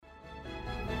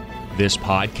This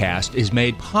podcast is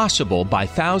made possible by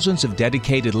thousands of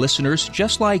dedicated listeners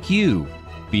just like you.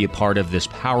 Be a part of this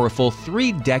powerful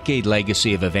 3-decade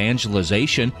legacy of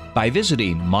evangelization by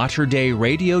visiting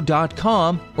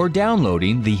materdeiradio.com or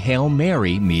downloading the Hail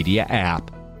Mary Media app.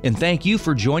 And thank you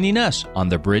for joining us on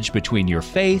the bridge between your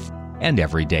faith and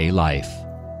everyday life.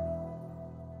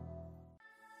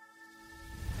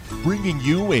 Bringing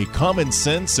you a common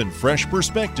sense and fresh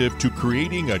perspective to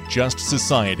creating a just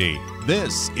society.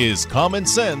 This is Common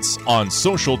Sense on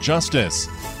Social Justice.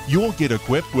 You'll get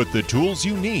equipped with the tools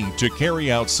you need to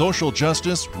carry out social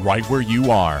justice right where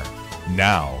you are.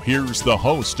 Now, here's the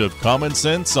host of Common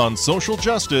Sense on Social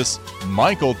Justice,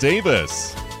 Michael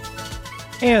Davis.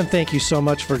 And thank you so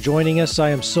much for joining us. I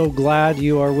am so glad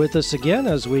you are with us again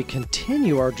as we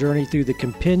continue our journey through the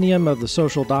compendium of the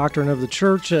social doctrine of the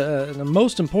church, the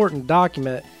most important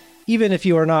document, even if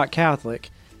you are not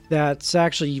Catholic, that's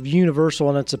actually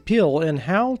universal in its appeal in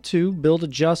how to build a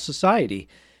just society,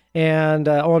 and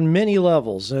on many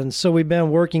levels. And so we've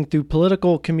been working through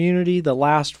political community the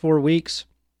last 4 weeks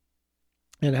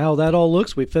and how that all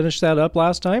looks. We finished that up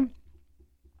last time.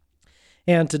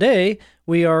 And today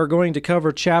we are going to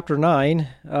cover Chapter 9,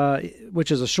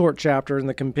 which is a short chapter in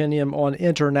the compendium on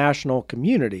international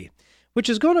community, which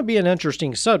is going to be an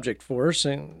interesting subject for us,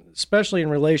 and especially in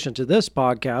relation to this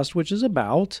podcast, which is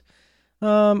about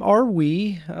can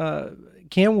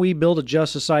we build a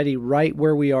just society right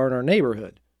where we are in our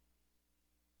neighborhood?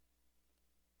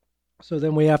 So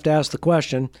then we have to ask the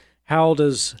question, how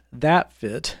does that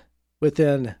fit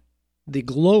within the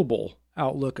global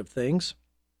outlook of things?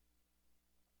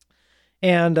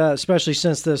 And especially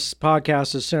since this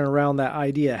podcast is centered around that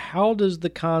idea, how does the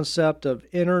concept of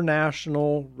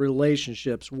international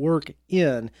relationships work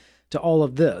in to all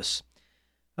of this?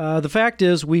 The fact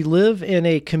is, we live in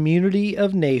a community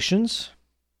of nations,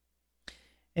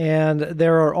 and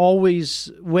there are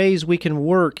always ways we can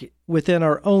work within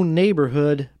our own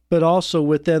neighborhood, but also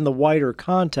within the wider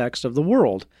context of the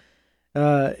world.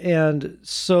 And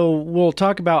so we'll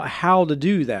talk about how to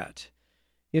do that.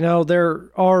 You know, there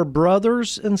are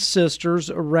brothers and sisters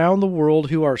around the world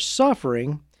who are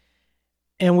suffering,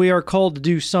 and we are called to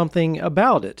do something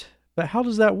about it. But how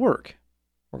does that work?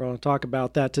 We're going to talk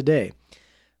about that today.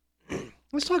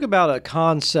 Let's talk about a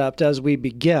concept as we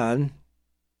begin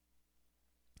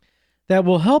that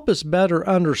will help us better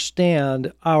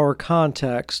understand our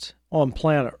context on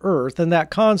planet Earth, and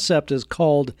that concept is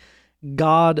called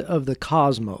God of the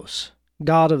Cosmos.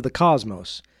 God of the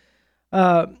Cosmos.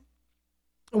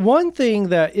 One thing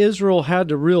that Israel had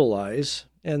to realize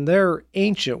in their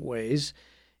ancient ways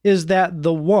is that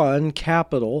the one,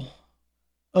 capital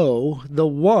O, the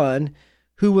one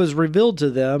who was revealed to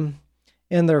them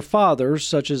and their fathers,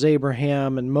 such as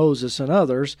Abraham and Moses and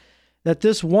others, that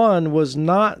this one was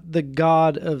not the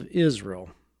God of Israel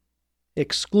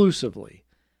exclusively.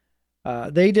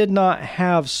 They did not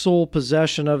have sole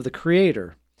possession of the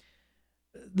Creator.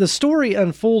 The story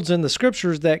unfolds in the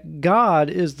Scriptures that God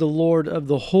is the Lord of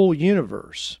the whole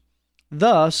universe.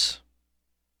 Thus,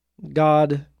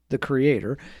 God, the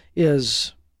Creator,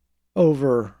 is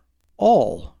over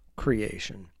all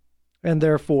creation, and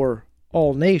therefore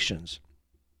all nations.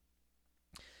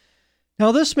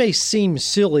 Now, this may seem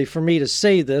silly for me to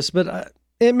say this, but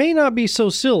it may not be so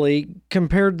silly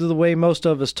compared to the way most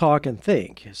of us talk and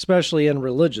think, especially in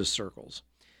religious circles.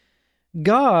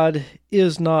 God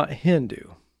is not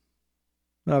Hindu.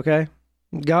 Okay?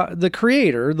 God, the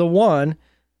Creator, the one,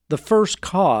 the first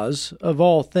cause of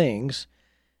all things,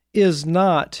 is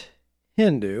not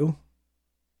Hindu.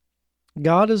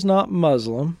 God is not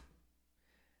Muslim.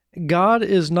 God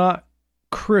is not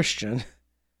Christian.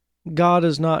 God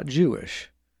is not Jewish.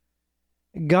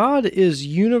 God is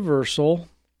universal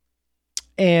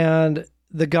and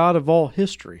the God of all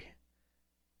history.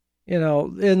 You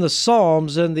know, in the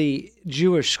Psalms and the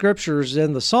Jewish scriptures,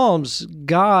 in the Psalms,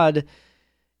 God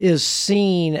is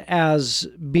seen as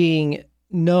being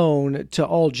known to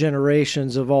all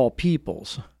generations of all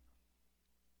peoples.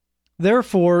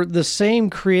 Therefore, the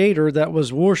same Creator that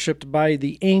was worshipped by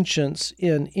the ancients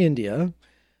in India,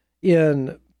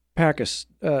 in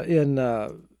Pakistan, in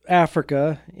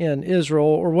Africa, in Israel,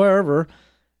 or wherever,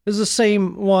 is the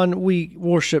same one we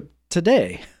worship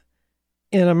today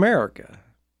in America.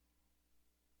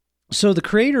 So the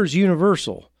Creator is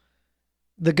universal,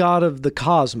 the God of the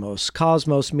cosmos,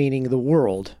 cosmos meaning the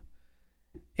world,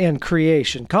 and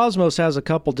creation. Cosmos has a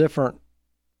couple different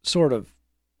sort of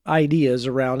ideas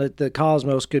around it. The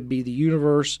cosmos could be the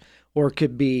universe, or it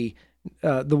could be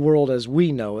the world as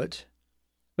we know it.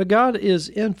 But God is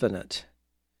infinite.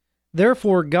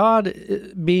 Therefore, God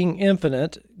being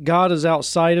infinite, God is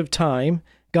outside of time.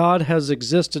 God has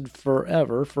existed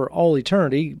forever, for all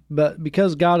eternity, but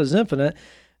because God is infinite,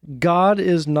 God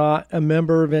is not a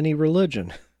member of any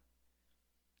religion.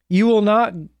 You will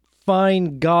not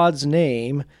find God's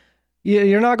name.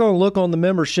 You're not going to look on the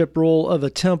membership roll of a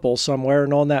temple somewhere,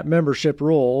 and on that membership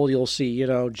roll, you'll see,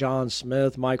 John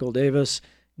Smith, Michael Davis,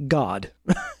 God.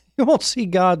 You won't see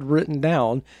God written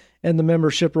down in the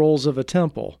membership rolls of a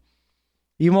temple.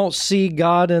 You won't see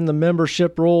God in the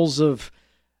membership rolls of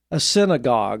a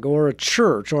synagogue or a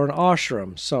church or an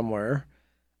ashram somewhere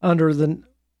under the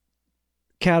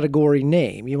category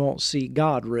name. You won't see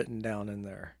God written down in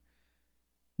there.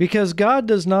 Because God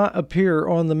does not appear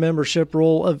on the membership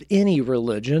roll of any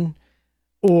religion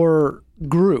or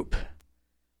group.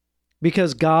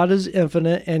 Because God is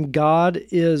infinite and God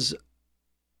is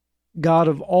God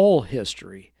of all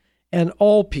history and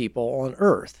all people on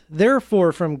earth.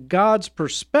 Therefore, from God's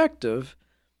perspective,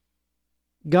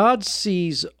 God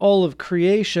sees all of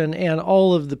creation and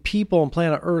all of the people on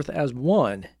planet Earth as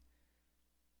one.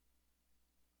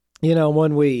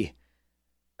 When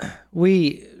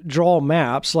we draw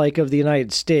maps like of the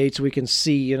United States, we can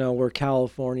see, where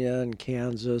California and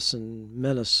Kansas and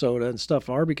Minnesota and stuff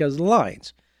are because of the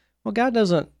lines. Well, God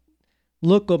doesn't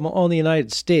look on the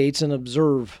United States and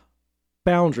observe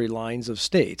boundary lines of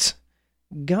states.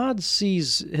 God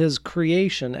sees his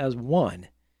creation as one.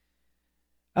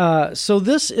 So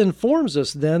this informs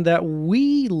us then that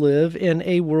we live in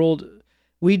a world,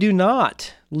 we do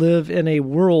not live in a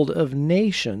world of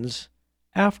nations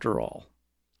after all.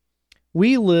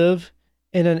 We live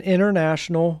in an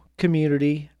international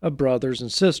community of brothers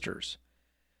and sisters.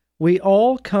 We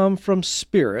all come from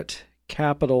spirit,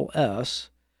 capital S.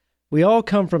 We all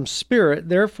come from spirit,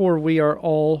 therefore we are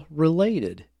all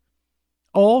related.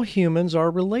 All humans are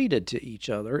related to each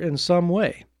other in some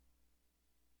way.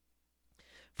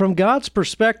 From God's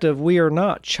perspective, we are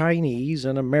not Chinese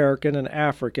and American and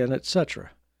African,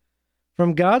 etc.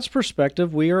 From God's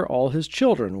perspective, we are all his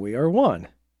children. We are one.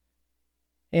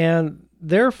 And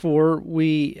therefore,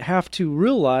 we have to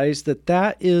realize that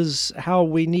that is how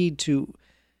we need to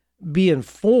be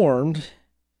informed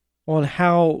on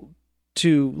how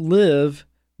to live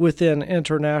within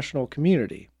international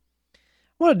community.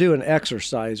 I want to do an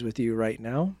exercise with you right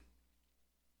now.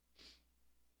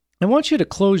 I want you to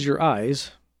close your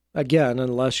eyes, again,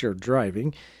 unless you're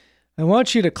driving. I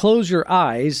want you to close your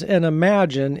eyes and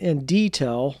imagine in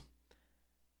detail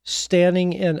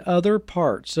standing in other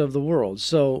parts of the world.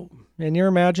 So, in your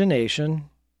imagination,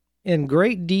 in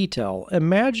great detail,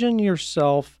 imagine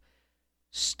yourself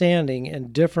standing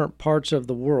in different parts of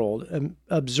the world and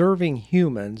observing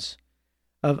humans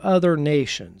of other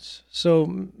nations.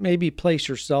 So maybe place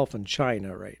yourself in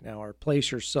China right now, or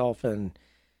place yourself in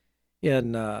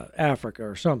Africa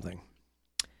or something.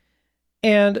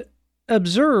 And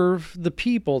observe the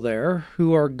people there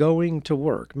who are going to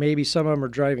work. Maybe some of them are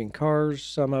driving cars,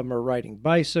 some of them are riding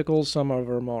bicycles, some of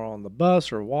them are on the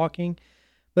bus or walking.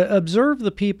 But observe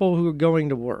the people who are going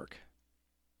to work.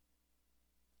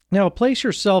 Now place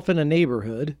yourself in a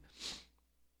neighborhood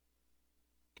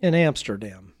in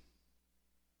Amsterdam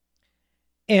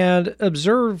and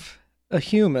observe a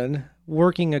human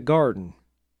working a garden.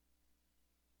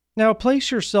 Now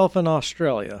place yourself in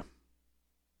Australia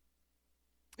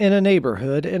in a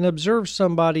neighborhood and observe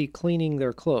somebody cleaning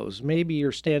their clothes. Maybe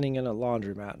you're standing in a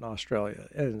laundromat in Australia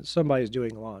and somebody's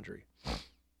doing laundry.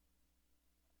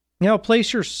 Now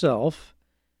place yourself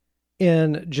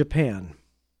in Japan.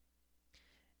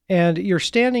 And you're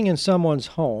standing in someone's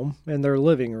home, in their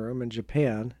living room in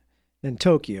Japan, in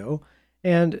Tokyo,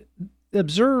 and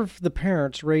observe the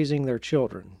parents raising their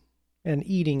children and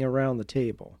eating around the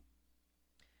table.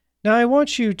 Now I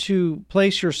want you to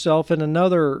place yourself in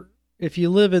another, if you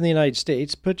live in the United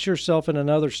States, put yourself in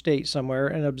another state somewhere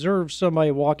and observe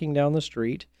somebody walking down the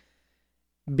street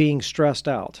being stressed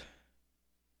out.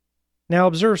 Now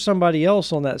observe somebody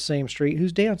else on that same street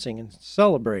who's dancing and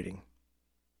celebrating.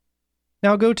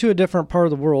 Now go to a different part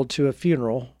of the world, to a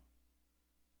funeral,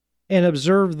 and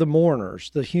observe the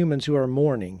mourners, the humans who are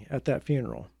mourning at that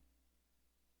funeral.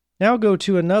 Now go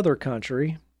to another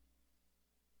country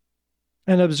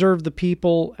and observe the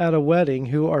people at a wedding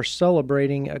who are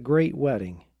celebrating a great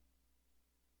wedding.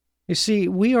 You see,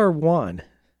 we are one.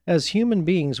 As human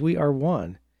beings, we are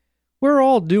one. We're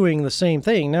all doing the same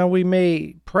thing. Now, we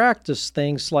may practice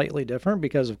things slightly different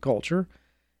because of culture,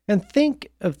 and think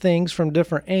of things from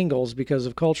different angles because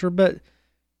of culture, but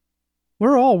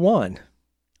we're all one.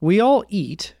 We all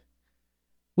eat.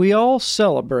 We all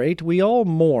celebrate. We all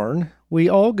mourn. We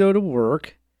all go to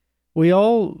work. We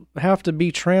all have to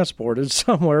be transported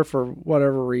somewhere for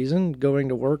whatever reason, going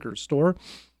to work or store.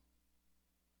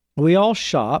 We all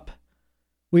shop.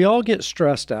 We all get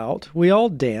stressed out. We all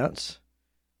dance.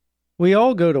 We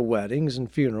all go to weddings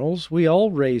and funerals. We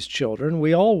all raise children.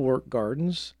 We all work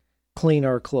gardens, clean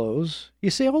our clothes. You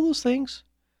see all those things?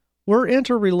 We're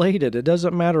interrelated. It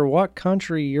doesn't matter what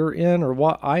country you're in or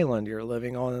what island you're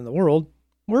living on in the world.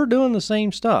 We're doing the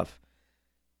same stuff.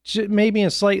 Maybe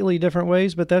in slightly different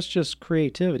ways, but that's just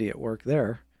creativity at work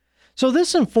there. So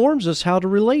this informs us how to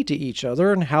relate to each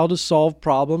other and how to solve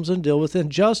problems and deal with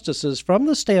injustices from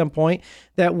the standpoint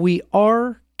that we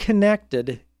are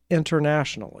connected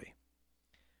internationally.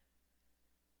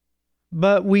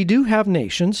 But we do have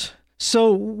nations.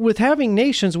 So with having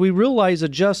nations, we realize a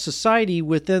just society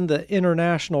within the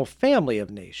international family of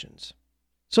nations.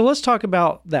 So let's talk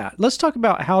about that. Let's talk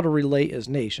about how to relate as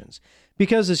nations.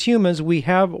 Because as humans, we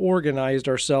have organized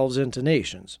ourselves into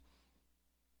nations.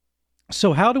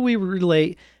 So how do we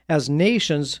relate as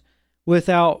nations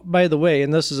without, by the way,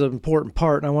 and this is an important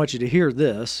part, and I want you to hear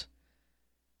this,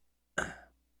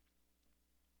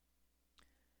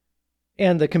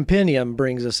 and the compendium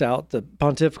brings us out, the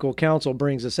Pontifical Council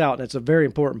brings us out, and it's a very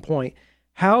important point.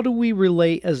 How do we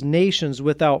relate as nations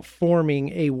without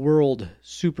forming a world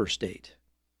superstate?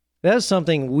 That's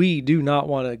something we do not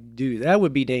want to do. That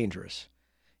would be dangerous.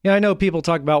 I know people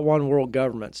talk about one world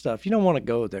government stuff. You don't want to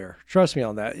go there. Trust me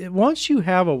on that. Once you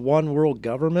have a one world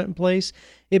government in place,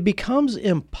 it becomes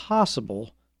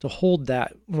impossible to hold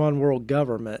that one world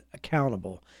government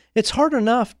accountable. It's hard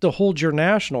enough to hold your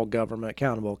national government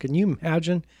accountable. Can you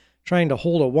imagine trying to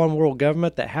hold a one world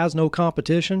government that has no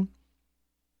competition?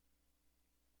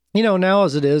 Now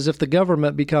as it is, if the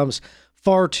government becomes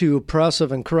far too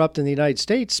oppressive and corrupt in the United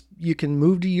States, you can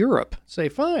move to Europe. Say,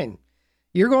 fine,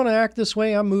 you're going to act this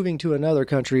way. I'm moving to another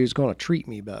country who's going to treat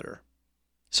me better.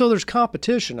 So there's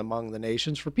competition among the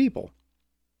nations for people.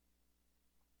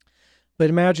 But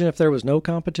imagine if there was no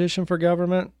competition for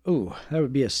government. Ooh, that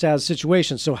would be a sad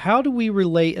situation. So how do we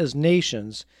relate as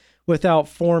nations without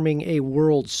forming a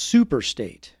world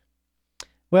superstate?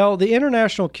 Well, the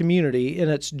international community in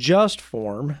its just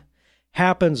form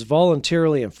happens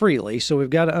voluntarily and freely. So we've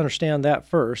got to understand that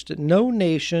first. No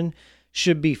nation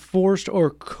should be forced or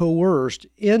coerced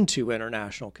into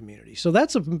international community. So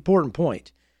that's an important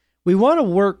point. We want to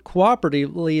work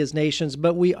cooperatively as nations,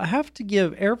 but we have to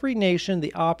give every nation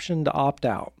the option to opt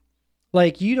out.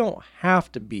 Like, you don't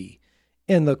have to be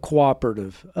in the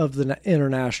cooperative of the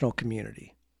international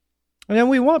community. And then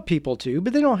we want people to,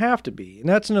 but they don't have to be. And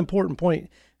that's an important point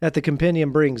that the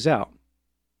compendium brings out.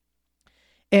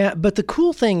 But the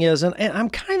cool thing is, and I'm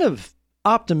kind of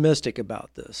optimistic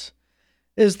about this,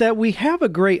 is that we have a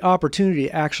great opportunity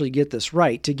to actually get this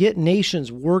right, to get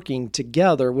nations working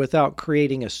together without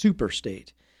creating a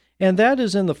superstate. And that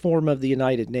is in the form of the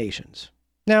United Nations.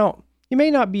 Now, you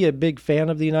may not be a big fan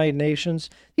of the United Nations.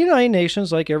 The United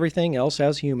Nations, like everything else,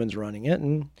 has humans running it.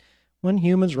 And when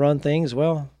humans run things,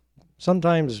 well,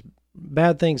 sometimes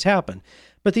bad things happen.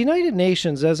 But the United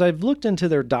Nations, as I've looked into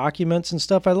their documents and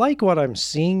stuff, I like what I'm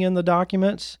seeing in the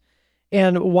documents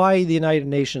and why the United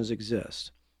Nations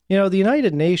exists. The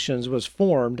United Nations was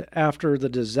formed after the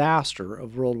disaster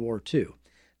of World War II.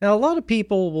 Now, a lot of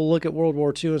people will look at World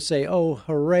War II and say, oh,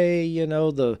 hooray,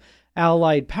 the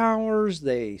Allied powers,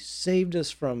 they saved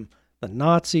us from the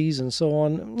Nazis and so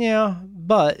on. Yeah,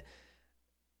 but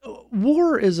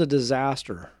war is a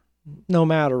disaster, no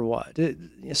matter what.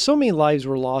 So many lives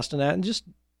were lost in that, and just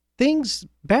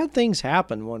bad things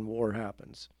happen when war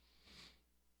happens.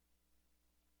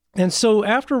 And so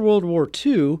after World War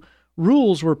II,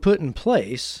 rules were put in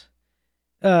place,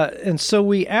 and so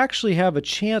we actually have a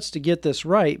chance to get this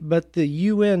right, but the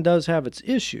UN does have its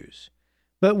issues.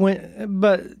 But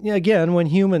again, when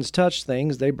humans touch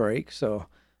things, they break, so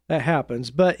that happens.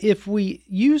 But if we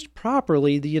used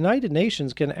properly, the United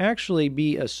Nations can actually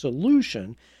be a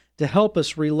solution to help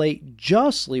us relate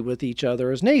justly with each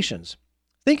other as nations.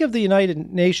 Think of the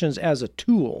United Nations as a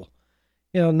tool,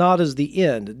 not as the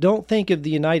end. Don't think of the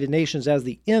United Nations as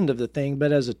the end of the thing,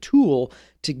 but as a tool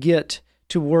to get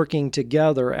to working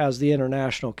together as the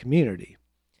international community.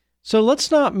 So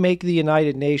let's not make the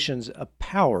United Nations a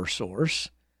power source,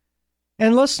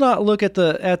 and let's not look at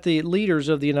the leaders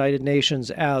of the United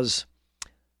Nations as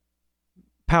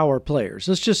power players.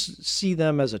 Let's just see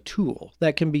them as a tool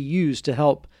that can be used to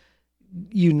help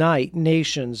unite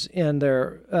nations in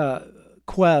their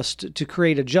quest to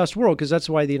create a just world, because that's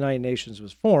why the United Nations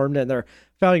was formed, and their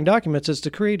founding documents is to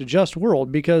create a just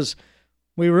world, because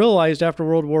we realized after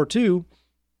World War II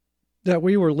that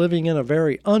we were living in a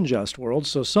very unjust world,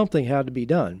 so something had to be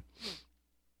done.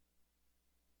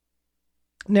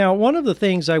 Now, one of the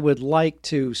things I would like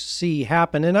to see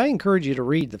happen, and I encourage you to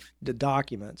read the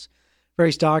documents,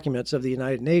 various documents of the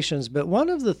United Nations. But one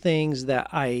of the things that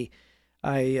I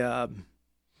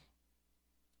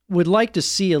would like to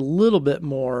see a little bit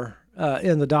more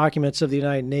in the documents of the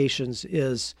United Nations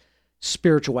is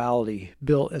spirituality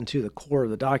built into the core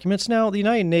of the documents. Now, the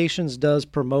United Nations does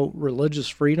promote religious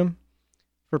freedom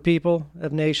for people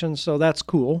of nations, so that's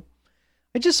cool.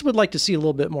 I just would like to see a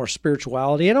little bit more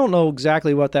spirituality. I don't know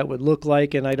exactly what that would look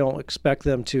like, and I don't expect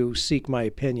them to seek my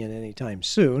opinion anytime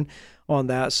soon on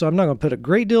that, so I'm not going to put a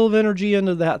great deal of energy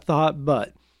into that thought, but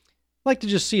I'd like to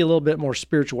just see a little bit more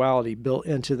spirituality built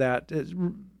into that.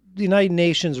 The United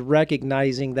Nations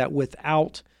recognizing that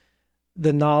without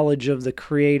the knowledge of the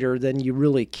Creator, then you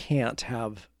really can't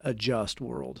have a just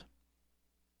world.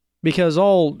 Because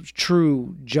all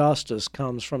true justice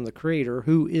comes from the Creator,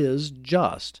 who is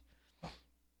just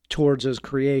towards his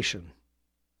creation.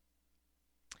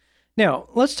 Now,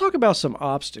 let's talk about some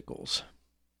obstacles.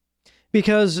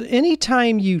 Because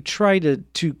anytime you try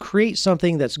to create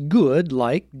something that's good,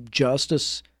 like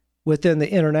justice within the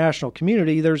international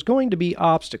community, there's going to be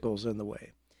obstacles in the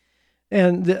way.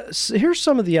 And here's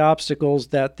some of the obstacles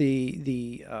that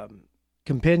the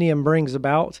compendium brings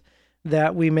about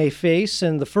that we may face,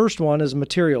 and the first one is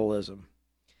materialism.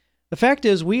 The fact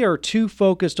is, we are too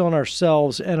focused on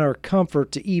ourselves and our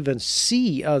comfort to even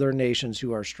see other nations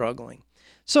who are struggling.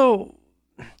 So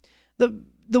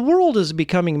the world is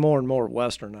becoming more and more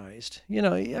westernized. You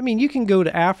know, I mean, you can go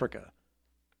to Africa.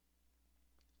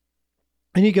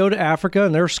 And you go to Africa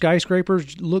and their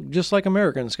skyscrapers look just like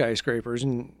American skyscrapers.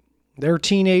 And their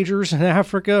teenagers in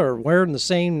Africa are wearing the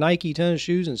same Nike tennis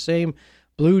shoes and same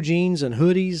blue jeans and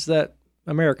hoodies that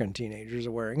American teenagers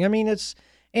are wearing. I mean,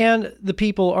 and the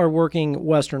people are working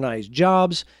westernized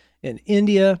jobs in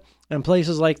India and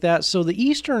places like that. So the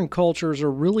Eastern cultures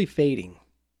are really fading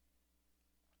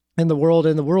in the world,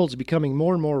 and the world's becoming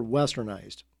more and more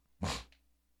westernized.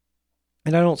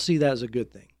 And I don't see that as a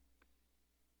good thing.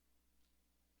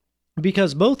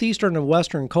 Because both Eastern and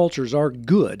Western cultures are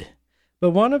good, but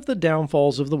one of the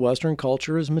downfalls of the Western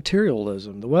culture is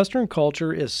materialism. The Western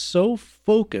culture is so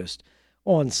focused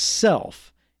on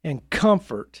self and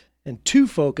comfort and too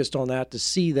focused on that to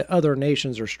see that other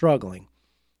nations are struggling.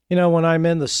 You know, when I'm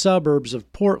in the suburbs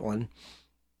of Portland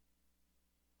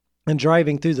and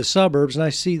driving through the suburbs and I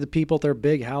see the people with their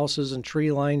big houses and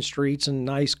tree-lined streets and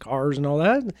nice cars and all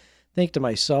that, I think to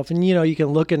myself, and you know, you can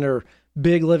look in their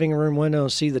big living room window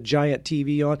and see the giant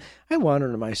TV on. I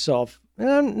wonder to myself, and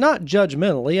I'm not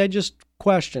judgmentally, I just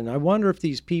question, I wonder if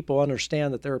these people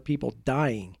understand that there are people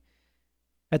dying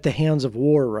at the hands of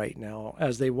war right now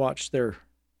as they live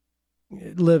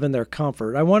in their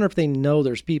comfort. I wonder if they know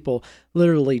there's people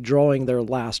literally drawing their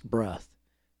last breath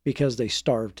because they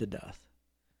starved to death.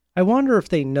 I wonder if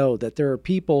they know that there are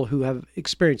people who have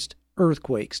experienced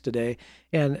earthquakes today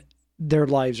and their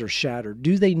lives are shattered.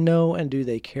 Do they know and do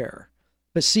they care?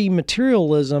 But see,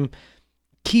 materialism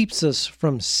keeps us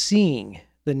from seeing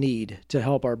the need to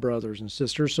help our brothers and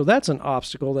sisters. So that's an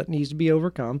obstacle that needs to be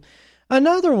overcome.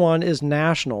 Another one is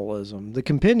nationalism. The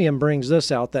compendium brings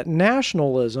this out, that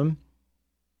nationalism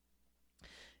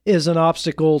is an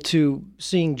obstacle to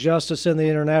seeing justice in the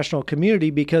international community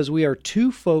because we are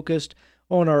too focused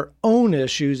on our own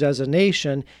issues as a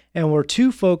nation, and we're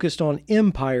too focused on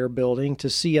empire building to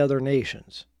see other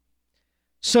nations.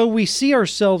 So we see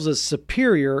ourselves as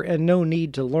superior and no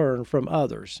need to learn from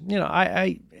others. You know,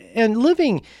 and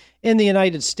living in the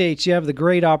United States, you have the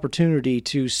great opportunity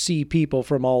to see people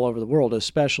from all over the world,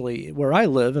 especially where I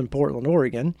live in Portland,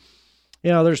 Oregon.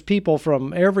 You know, there's people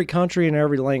from every country and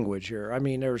every language here. I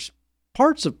mean, there's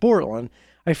parts of Portland,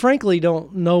 I frankly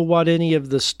don't know what any of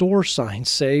the store signs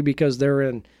say because they're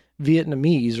in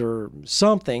Vietnamese or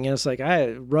something. And it's like,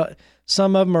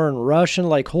 some of them are in Russian,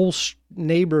 like whole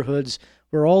neighborhoods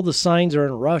where all the signs are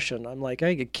in Russian. I'm like,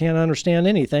 I can't understand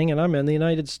anything, and I'm in the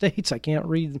United States. I can't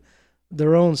read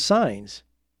their own signs.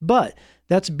 But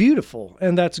that's beautiful,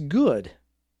 and that's good.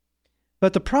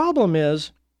 But the problem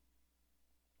is,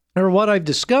 or what I've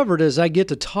discovered is I get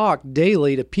to talk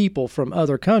daily to people from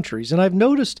other countries, and I've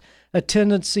noticed a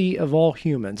tendency of all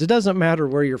humans, it doesn't matter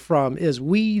where you're from, is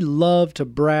we love to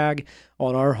brag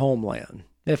on our homeland.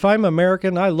 If I'm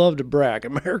American, I love to brag.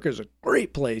 America's a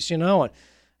great place, you know, and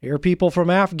I hear people from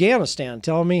Afghanistan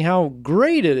telling me how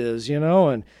great it is, you know,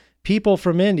 and people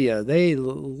from India, they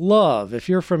love, if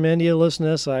you're from India, listen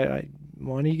to this,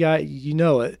 one of you guys, you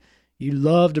know it, you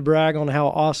love to brag on how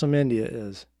awesome India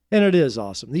is. And it is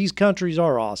awesome. These countries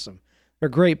are awesome. They're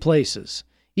great places.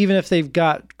 Even if they've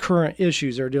got current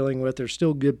issues they're dealing with, they're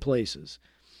still good places.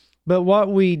 But what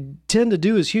we tend to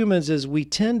do as humans is we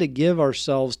tend to give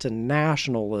ourselves to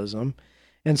nationalism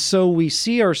And so we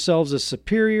see ourselves as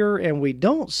superior, and we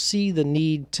don't see the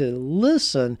need to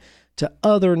listen to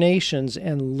other nations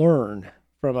and learn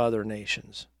from other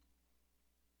nations.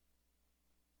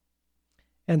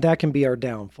 And that can be our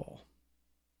downfall.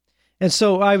 And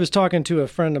so I was talking to a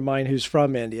friend of mine who's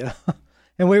from India,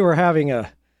 and we were having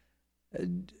a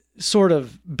sort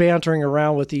of bantering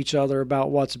around with each other about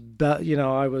what's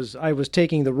I was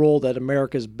taking the role that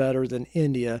America is better than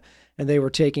India, and they were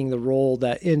taking the role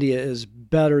that India is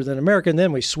better than America, and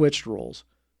then we switched roles.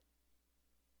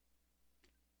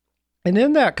 And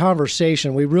in that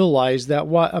conversation, we realized that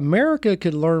what America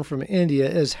could learn from India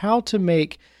is how to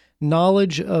make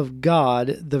knowledge of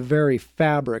God the very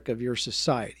fabric of your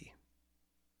society.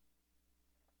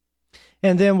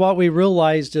 And then what we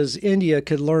realized is India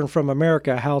could learn from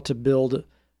America how to build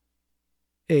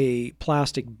a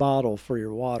plastic bottle for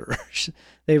your water.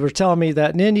 They were telling me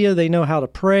that in India, they know how to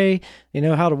pray, they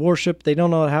know how to worship, they don't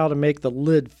know how to make the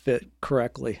lid fit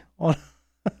correctly on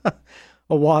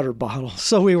a water bottle.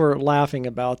 So we were laughing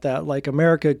about that. Like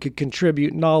America could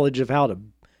contribute knowledge of how to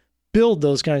build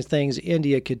those kinds of things.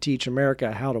 India could teach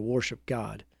America how to worship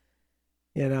God,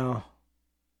 And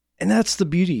that's the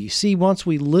beauty. See, once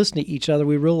we listen to each other,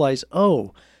 we realize,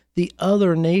 the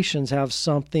other nations have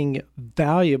something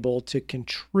valuable to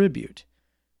contribute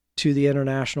to the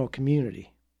international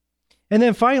community. And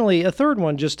then finally, a third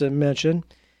one just to mention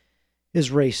is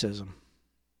racism.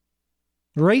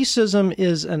 Racism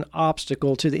is an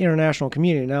obstacle to the international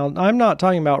community. Now, I'm not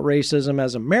talking about racism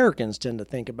as Americans tend to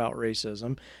think about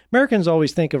racism. Americans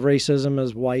always think of racism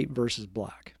as white versus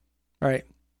black, right?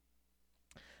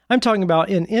 I'm talking about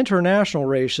in international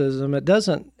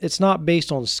racism, it's not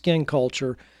based on skin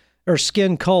culture or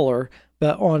skin color,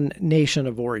 but on nation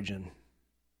of origin.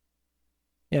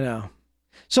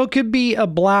 So it could be a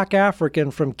black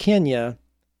African from Kenya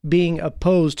being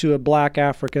opposed to a black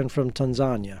African from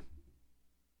Tanzania.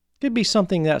 It could be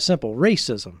something that simple,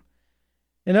 racism.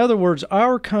 In other words,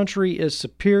 our country is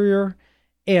superior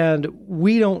and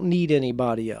we don't need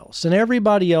anybody else. And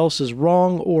everybody else is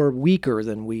wrong or weaker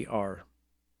than we are,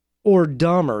 or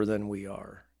dumber than we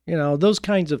are. Those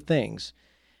kinds of things.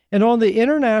 And on the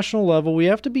international level, we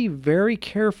have to be very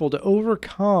careful to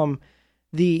overcome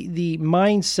the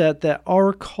mindset that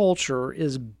our culture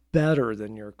is better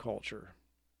than your culture.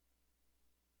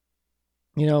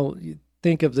 You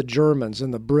think of the Germans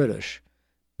and the British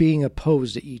being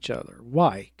opposed to each other.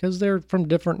 Why? Because they're from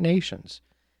different nations,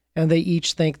 and they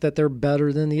each think that they're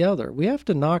better than the other. We have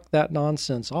to knock that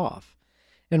nonsense off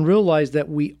and realize that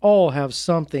we all have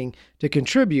something to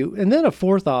contribute. And then a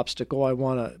fourth obstacle I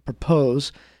want to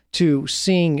propose to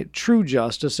seeing true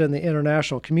justice in the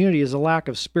international community is a lack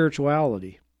of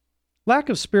spirituality. Lack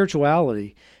of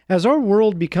spirituality. As our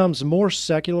world becomes more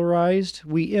secularized,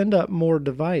 we end up more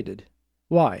divided.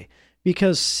 Why?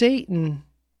 Because Satan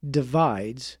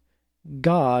divides,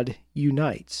 God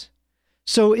unites.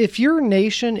 So if your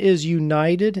nation is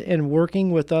united and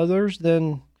working with others,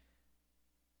 then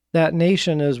that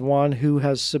nation is one who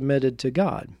has submitted to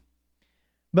God.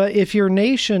 But if your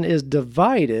nation is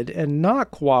divided and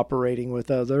not cooperating with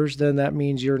others, then that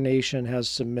means your nation has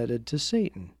submitted to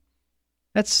Satan.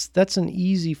 That's an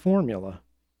easy formula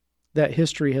that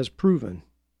history has proven.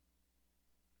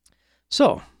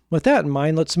 So, with that in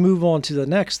mind, let's move on to the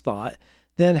next thought.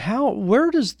 Then where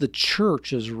does the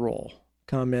church's role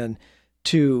come in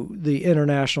to the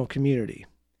international community?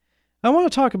 I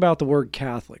want to talk about the word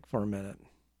Catholic for a minute.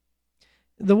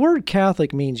 The word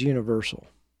Catholic means universal.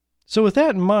 So with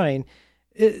that in mind,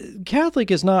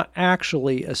 Catholic is not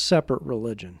actually a separate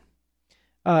religion.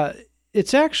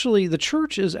 The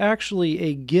church is actually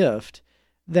a gift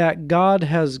that God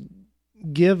has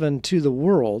given to the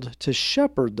world to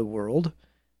shepherd the world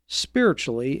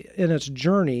spiritually in its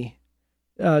journey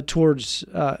towards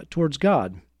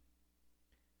God.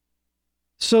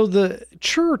 So the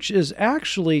church is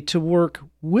actually to work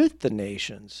with the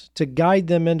nations to guide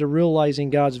them into realizing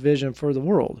God's vision for the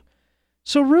world.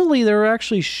 So really, there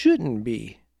actually shouldn't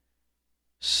be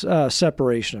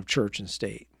separation of church and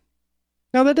state.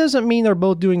 Now, that doesn't mean they're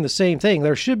both doing the same thing.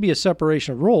 There should be a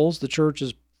separation of roles. The church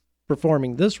is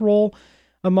performing this role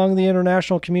among the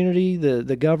international community.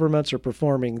 The governments are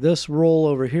performing this role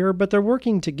over here, but they're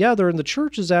working together, and the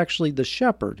church is actually the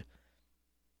shepherd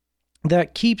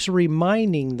that keeps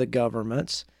reminding the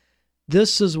governments,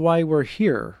 this is why we're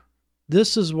here.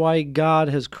 This is why God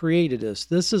has created us.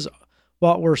 This is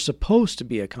what we're supposed to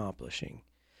be accomplishing.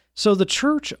 So the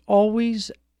church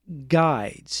always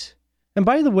guides. And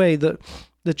by the way, the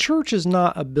church is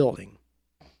not a building.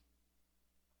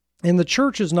 And the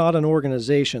church is not an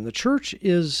organization. The church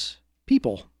is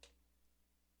people.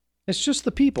 It's just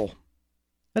the people.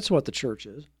 That's what the church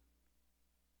is.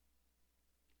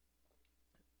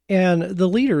 And the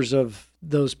leaders of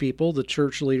those people, the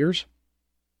church leaders,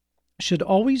 should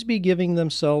always be giving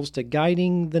themselves to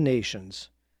guiding the nations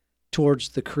towards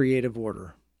the creative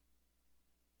order.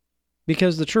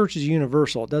 Because the church is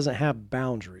universal. It doesn't have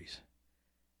boundaries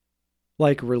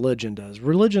like religion does.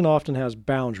 Religion often has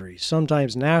boundaries,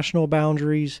 sometimes national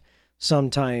boundaries,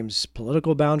 sometimes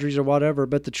political boundaries or whatever,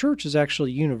 but the church is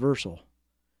actually universal.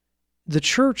 The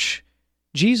church,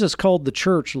 Jesus called the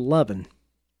church leaven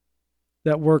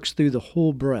that works through the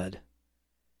whole bread.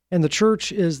 And the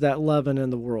church is that leaven in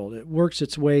the world. It works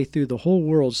its way through the whole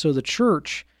world. So the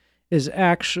church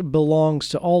belongs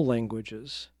to all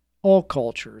languages, all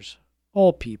cultures,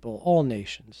 all people, all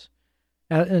nations,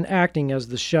 and acting as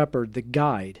the shepherd, the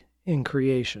guide in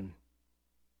creation.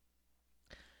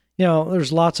 You know,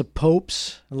 there's lots of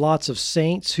popes, lots of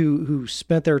saints who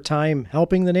spent their time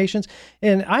helping the nations.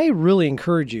 And I really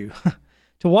encourage you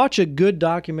to watch a good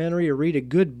documentary or read a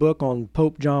good book on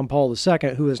Pope John Paul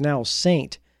II, who is now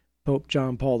Saint Pope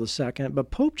John Paul II.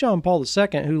 But Pope John Paul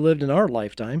II, who lived in our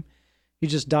lifetime, he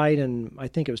just died in, I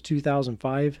think it was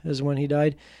 2005 is when he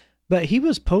died. But he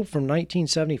was Pope from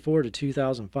 1974 to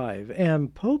 2005.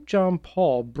 And Pope John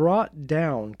Paul brought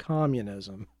down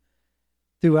communism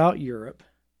throughout Europe.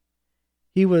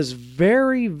 He was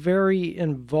very, very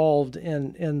involved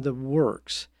in the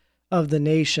works of the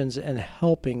nations and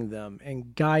helping them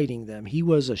and guiding them. He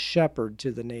was a shepherd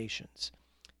to the nations.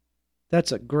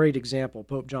 That's a great example,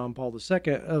 Pope John Paul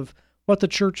II, of what the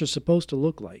church is supposed to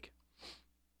look like.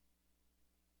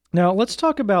 Now, let's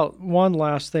talk about one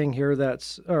last thing here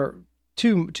or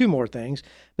two more things.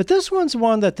 But this one's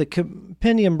one that the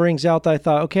compendium brings out that I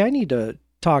thought, okay, I need to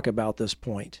talk about this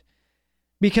point.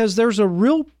 Because there's a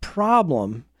real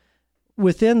problem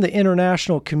within the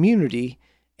international community,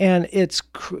 and it's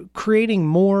creating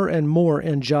more and more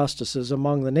injustices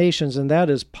among the nations, and that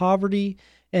is poverty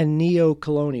and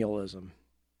neo-colonialism.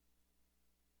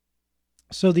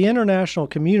 So the international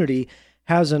community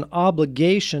has an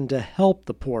obligation to help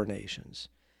the poor nations.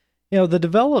 You know, the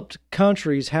developed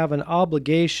countries have an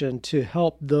obligation to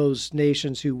help those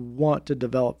nations who want to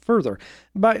develop further.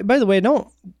 By the way,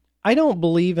 I don't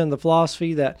believe in the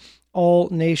philosophy that all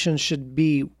nations should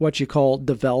be what you call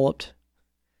developed.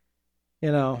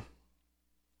 You know,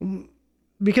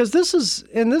 because this is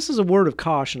a word of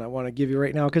caution I want to give you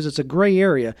right now because it's a gray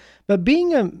area. But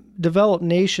being a developed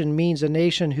nation means a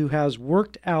nation who has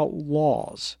worked out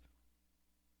laws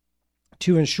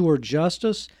to ensure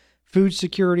justice, food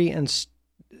security, and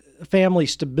family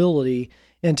stability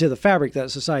into the fabric of that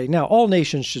society. Now, all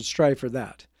nations should strive for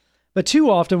that. But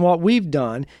too often what we've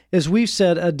done is we've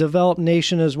said a developed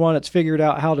nation is one that's figured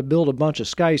out how to build a bunch of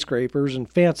skyscrapers and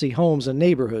fancy homes and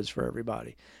neighborhoods for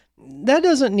everybody. That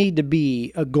doesn't need to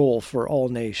be a goal for all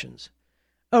nations.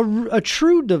 A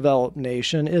true developed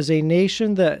nation is a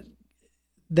nation that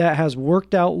has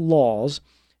worked out laws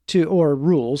or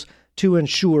rules to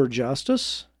ensure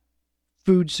justice,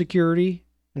 food security,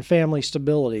 and family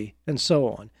stability, and so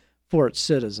on for its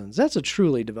citizens. That's a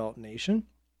truly developed nation.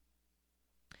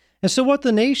 And so what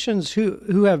the nations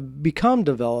who have become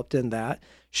developed in that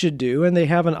should do, and they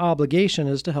have an obligation,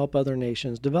 is to help other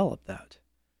nations develop that.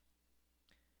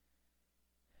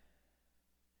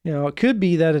 You know, it could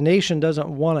be that a nation doesn't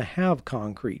want to have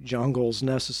concrete jungles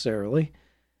necessarily.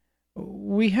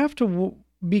 We have to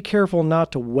be careful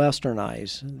not to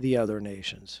westernize the other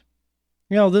nations.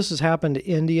 You know, this has happened to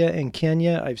India and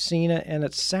Kenya. I've seen it, and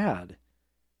it's sad.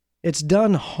 It's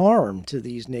done harm to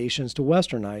these nations to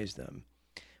westernize them.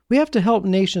 We have to help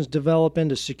nations develop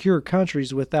into secure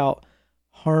countries without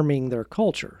harming their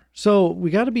culture. So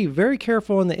we got to be very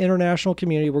careful in the international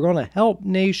community. We're going to help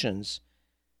nations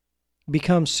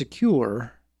become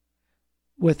secure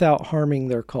without harming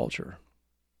their culture.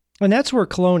 And that's where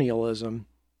colonialism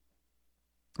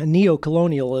and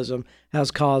neo-colonialism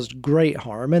has caused great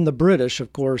harm. And the British,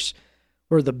 of course,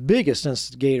 were the biggest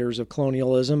instigators of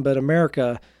colonialism, but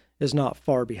America is not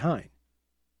far behind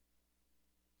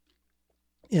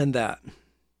in that.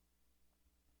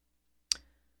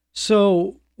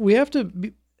 So we have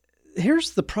to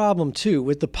here's the problem too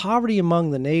with the poverty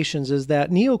among the nations is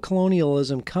that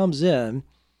neo-colonialism comes in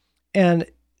and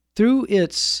through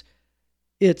its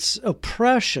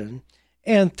oppression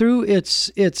and through its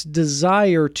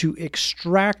desire to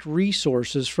extract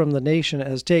resources from the nation it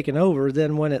has taken over,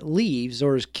 then when it leaves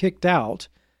or is kicked out,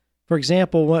 for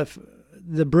example, if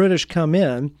the British come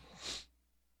in,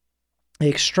 they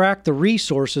extract the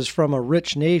resources from a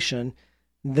rich nation,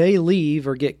 they leave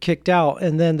or get kicked out,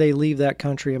 and then they leave that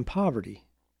country in poverty.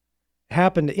 It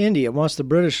happened to India. Once the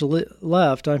British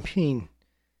left,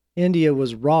 India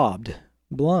was robbed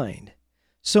blind.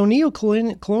 So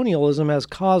neocolonialism has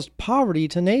caused poverty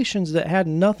to nations that had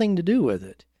nothing to do with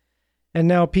it. And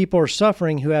now people are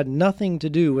suffering who had nothing to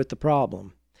do with the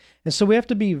problem. And so we have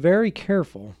to be very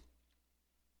careful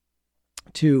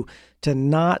to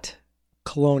not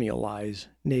colonialize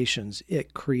nations.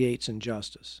 It creates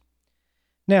injustice.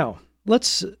 Now,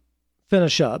 let's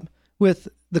finish up with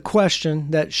the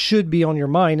question that should be on your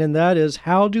mind, and that is,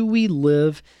 how do we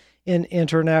live in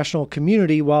international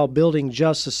community while building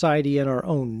just society in our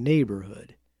own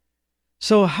neighborhood?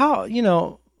 So how do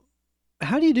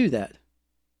you do that?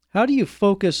 How do you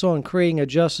focus on creating a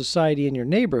just society in your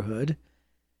neighborhood,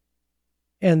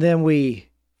 and then we,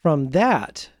 from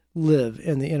that, live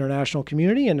in the international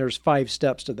community? And there's 5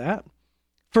 steps to that.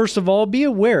 First of all, be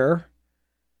aware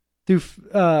through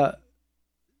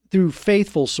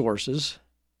faithful sources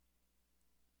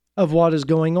of what is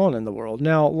going on in the world.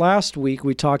 Now, last week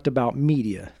we talked about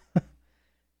media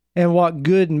and what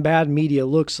good and bad media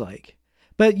looks like.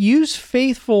 But use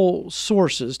faithful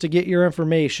sources to get your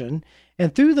information,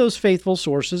 and through those faithful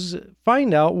sources,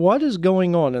 find out what is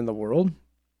going on in the world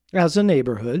as a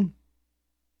neighborhood.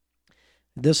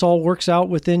 This all works out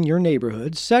within your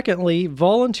neighborhood. Secondly,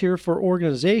 volunteer for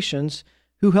organizations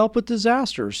who help with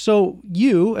disasters. So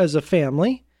you, as a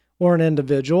family or an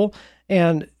individual,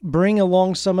 and bring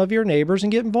along some of your neighbors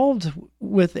and get involved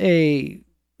with an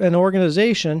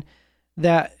organization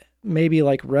that maybe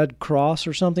like Red Cross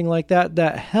or something like that,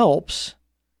 that helps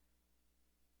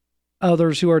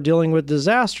others who are dealing with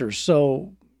disasters.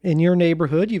 So in your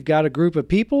neighborhood, you've got a group of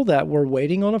people that were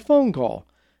waiting on a phone call.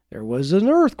 There was an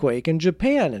earthquake in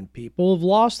Japan and people have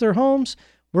lost their homes.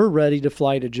 We're ready to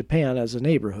fly to Japan as a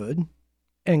neighborhood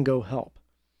and go help.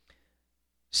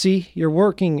 See, you're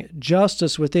working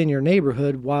justice within your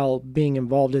neighborhood while being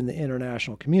involved in the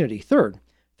international community.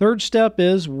 Third step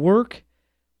is work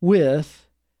with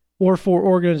or for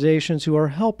organizations who are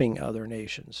helping other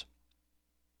nations.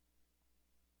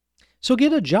 So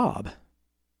get a job.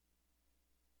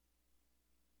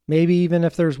 Maybe even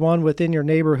if there's one within your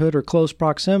neighborhood or close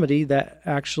proximity,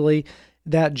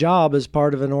 that job is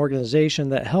part of an organization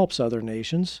that helps other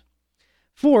nations.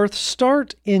 Fourth,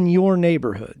 start in your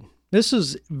neighborhood. This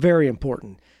is very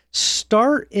important.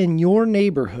 Start in your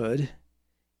neighborhood,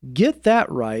 get that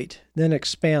right, then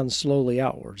expand slowly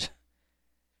outwards.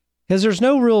 Because there's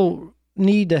no real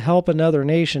need to help another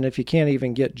nation if you can't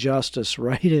even get justice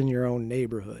right in your own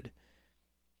neighborhood.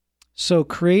 So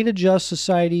create a just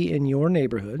society in your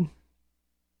neighborhood,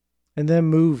 and then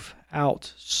move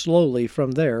out slowly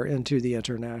from there into the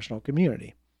international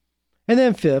community. And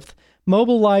then fifth,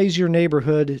 mobilize your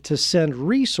neighborhood to send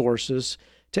resources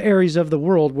to areas of the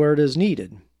world where it is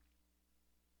needed.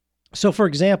 So, for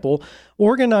example,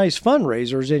 organize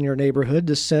fundraisers in your neighborhood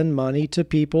to send money to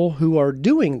people who are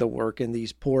doing the work in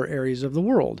these poor areas of the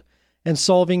world and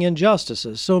solving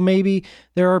injustices. So maybe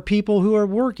there are people who are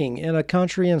working in a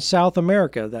country in South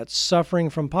America that's suffering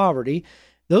from poverty.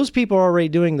 Those people are already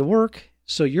doing the work,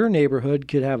 so your neighborhood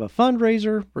could have a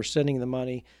fundraiser for sending the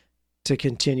money to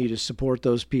continue to support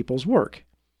those people's work.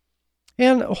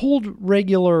 And hold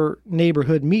regular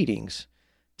neighborhood meetings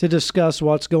to discuss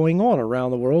what's going on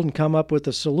around the world and come up with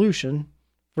a solution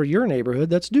for your neighborhood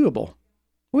that's doable.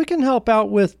 We can help out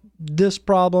with this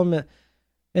problem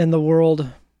in the world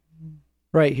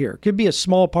right here. It could be a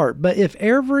small part, but if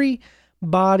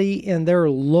everybody in their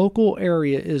local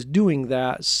area is doing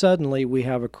that, suddenly we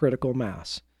have a critical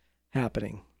mass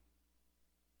happening.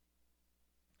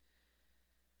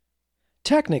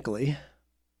 Technically,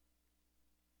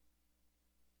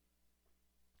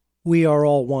 we are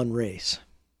all one race.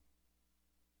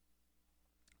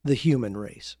 The human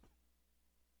race.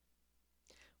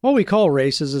 What we call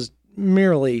races is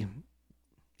merely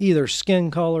either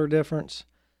skin color difference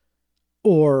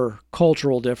or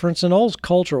cultural difference, and all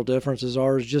cultural differences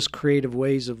are just creative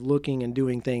ways of looking and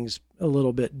doing things a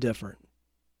little bit different.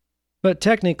 But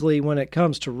technically, when it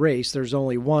comes to race, there's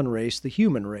only one race, the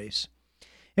human race.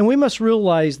 And we must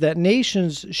realize that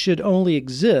nations should only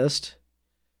exist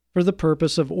for the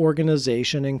purpose of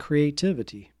organization and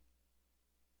creativity.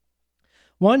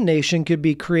 One nation could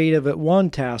be creative at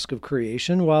one task of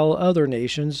creation, while other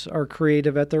nations are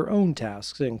creative at their own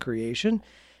tasks in creation,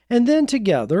 and then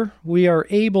together we are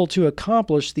able to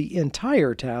accomplish the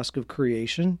entire task of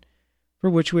creation for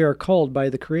which we are called by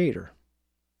the Creator.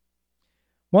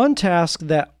 One task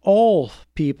that all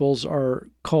peoples are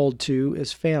called to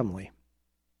is family.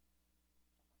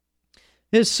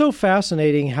 It's so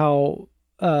fascinating how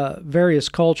various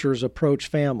cultures approach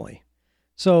family.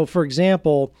 So, for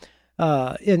example,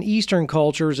 in Eastern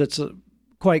cultures, it's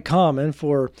quite common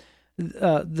for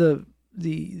the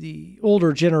the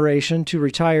older generation to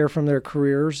retire from their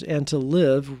careers and to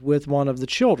live with one of the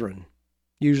children,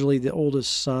 usually the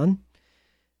oldest son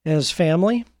and his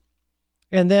family.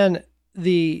 And then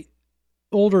the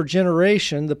older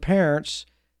generation, the parents,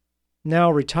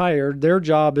 now retired, their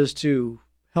job is to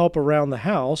help around the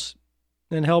house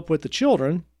and help with the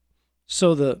children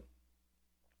so the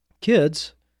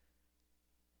kids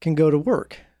can go to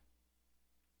work.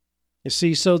 You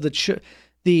see, so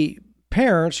the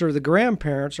parents or the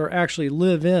grandparents are actually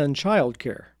live in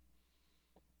childcare.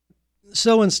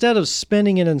 So instead of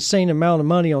spending an insane amount of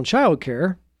money on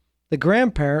childcare, the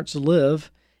grandparents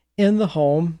live in the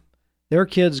home. Their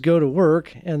kids go to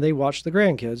work and they watch the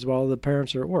grandkids while the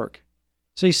parents are at work.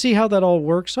 So you see how that all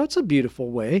works? So that's a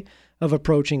beautiful way of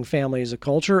approaching family as a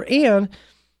culture. And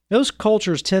those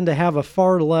cultures tend to have a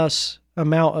far less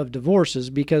amount of divorces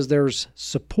because there's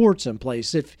supports in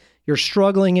place. If you're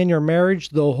struggling in your marriage,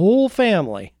 the whole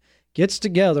family gets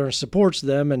together and supports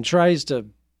them and tries to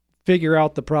figure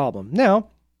out the problem. Now,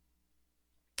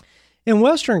 in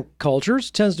Western cultures,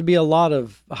 it tends to be a lot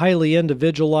of highly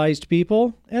individualized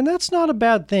people, and that's not a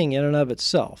bad thing in and of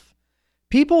itself.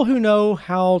 People who know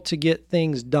how to get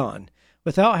things done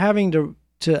without having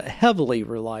to heavily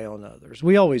rely on others.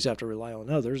 We always have to rely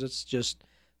on others. It's just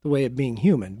the way of being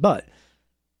human. But,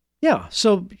 yeah,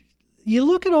 so you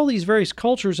look at all these various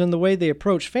cultures and the way they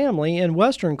approach family. In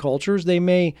Western cultures, they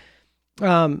may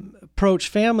approach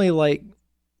family like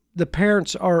the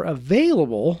parents are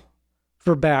available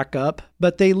for backup,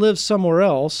 but they live somewhere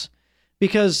else.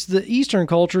 Because the Eastern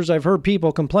cultures, I've heard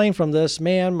people complain from this,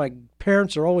 man, my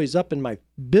parents are always up in my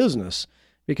business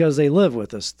because they live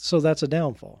with us. So that's a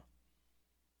downfall.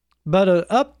 But an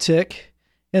uptick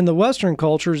in the Western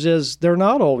cultures is they're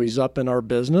not always up in our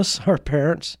business, our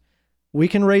parents. We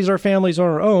can raise our families on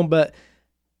our own, but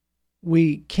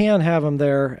we can have them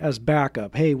there as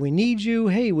backup. Hey, we need you.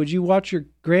 Hey, would you watch your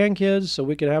grandkids so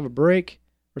we could have a break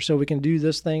or so we can do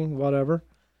this thing, whatever.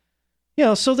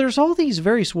 So there's all these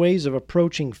various ways of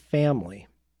approaching family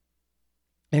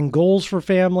and goals for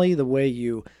family. The way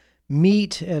you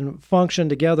meet and function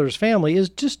together as family is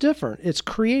just different. It's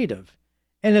creative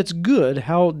and it's good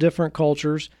how different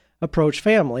cultures approach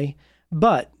family,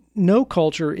 but no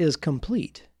culture is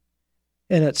complete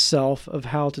in itself of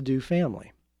how to do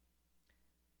family.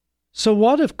 So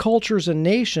what if cultures and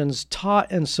nations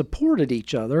taught and supported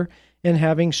each other in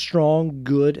having strong,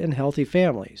 good, and healthy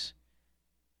families?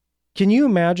 Can you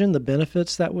imagine the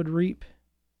benefits that would reap?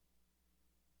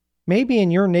 Maybe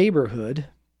in your neighborhood,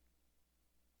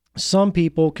 some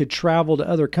people could travel to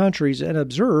other countries and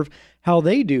observe how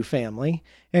they do family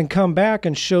and come back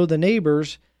and show the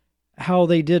neighbors how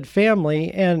they did family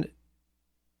and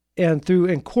through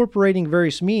incorporating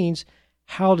various means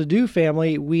how to do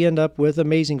family, we end up with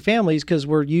amazing families because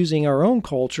we're using our own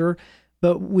culture,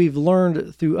 but we've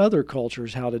learned through other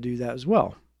cultures how to do that as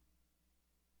well.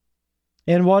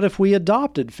 And what if we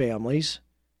adopted families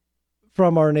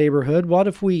from our neighborhood? What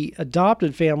if we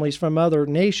adopted families from other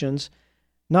nations,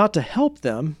 not to help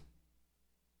them,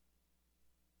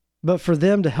 but for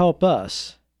them to help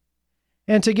us?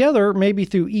 And together, maybe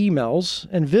through emails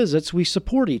and visits, we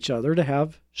support each other to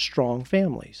have strong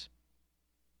families.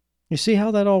 You see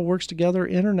how that all works together?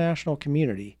 International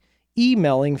community.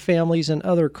 Emailing families in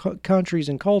other countries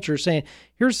and cultures saying,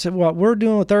 here's what we're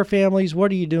doing with our families,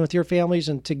 what are you doing with your families?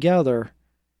 And together,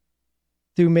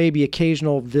 through maybe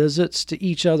occasional visits to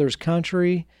each other's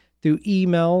country, through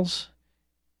emails,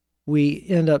 we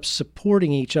end up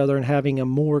supporting each other and having a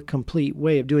more complete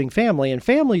way of doing family. And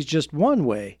family is just one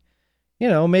way.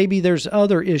 Maybe there's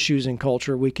other issues in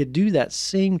culture. We could do that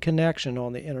same connection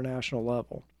on the international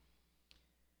level.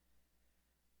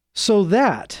 So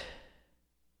that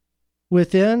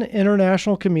within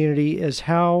international community is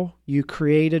how you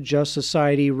create a just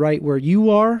society right where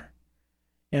you are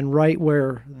and right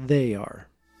where they are.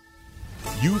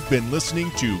 You've been listening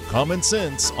to Common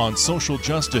Sense on Social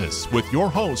Justice with your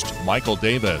host, Michael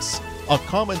Davis. A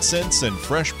common sense and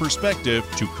fresh perspective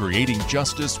to creating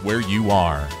justice where you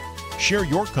are. Share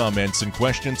your comments and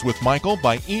questions with Michael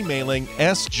by emailing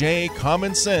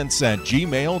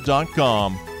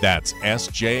sjcommonsense@gmail.com. That's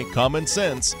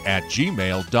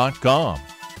sjcommonsense@gmail.com.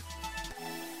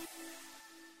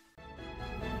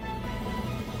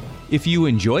 If you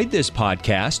enjoyed this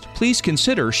podcast, please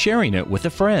consider sharing it with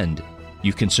a friend.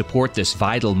 You can support this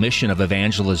vital mission of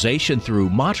evangelization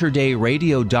through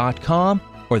materdeiradio.com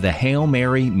or the Hail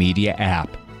Mary Media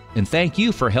app. And thank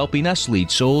you for helping us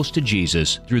lead souls to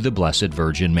Jesus through the Blessed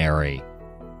Virgin Mary.